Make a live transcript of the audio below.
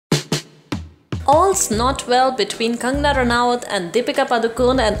All's not well between Kangana Ranaut and Deepika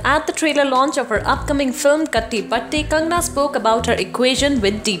Padukone, and at the trailer launch of her upcoming film Katti, Batti, Kangana spoke about her equation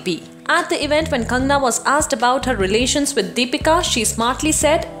with DP. At the event, when Kangana was asked about her relations with Deepika, she smartly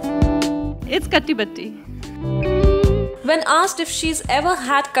said, "It's Katti Batti." When asked if she's ever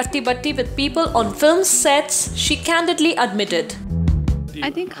had Katti Batti with people on film sets, she candidly admitted, I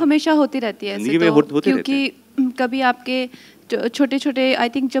think हमेशा होती रहती है ऐसे तो, क्योंकि कभी आपके छोटे छोटे आई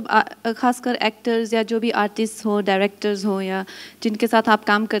थिंक जब खासकर एक्टर्स या जो भी आर्टिस्ट हो, डायरेक्टर्स हो या जिनके साथ आप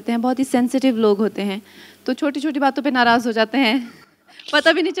काम करते हैं, बहुत ही सेंसिटिव लोग होते हैं, तो छोटी छोटी बातों पे नाराज़ हो जाते हैं,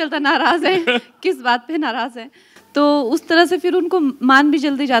 पता भी नहीं चलता नाराज़ है किस बात पे नाराज़ है, तो उस तरह से फिर उनको मान भी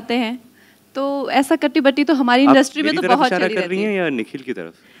जल्दी जाते हैं। तो ऐसा कट्टी बट्टी तो हमारी इंडस्ट्री में तो बहुत चली रहती है। या निखिल की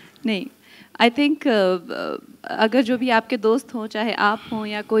तरफ? नहीं, आई थिंक अगर जो भी आपके दोस्त हों, चाहे आप हों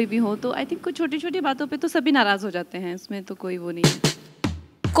या कोई भी हो, तो आई थिंक कुछ छोटी छोटी बातों पे तो सभी नाराज़ हो जाते हैं, उसमें तो कोई वो नहीं है।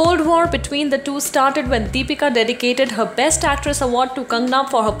 Cold War between the two started when Deepika dedicated her Best Actress award to Kangana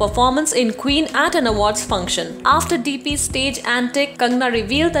for her performance in Queen at an awards function. After DP's stage antic, Kangana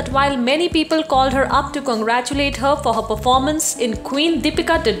revealed that while many people called her up to congratulate her for her performance in Queen,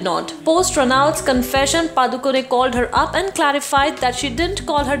 Deepika did not. Post Ranaut's confession, Padukone called her up and clarified that she didn't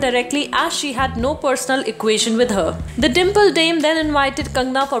call her directly as she had no personal equation with her. The Dimple Dame then invited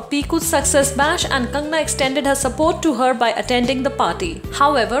Kangana for Piku's success bash, and Kangana extended her support to her by attending the party.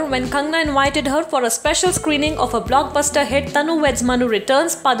 However, when Kangana invited her for a special screening of her blockbuster hit Tanu Weds Manu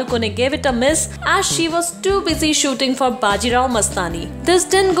Returns, Padukone gave it a miss as she was too busy shooting for Bajirao Mastani. This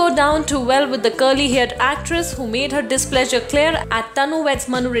didn't go down too well with the curly-haired actress, who made her displeasure clear at Tanu Weds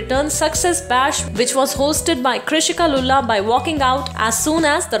Manu Returns success bash, which was hosted by Krishika Lulla, by walking out as soon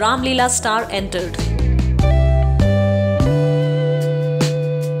as the Ram Leela star entered.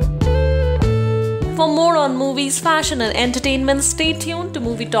 For more on movies, fashion and entertainment, stay tuned to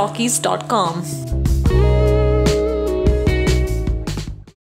MovieTalkies.com.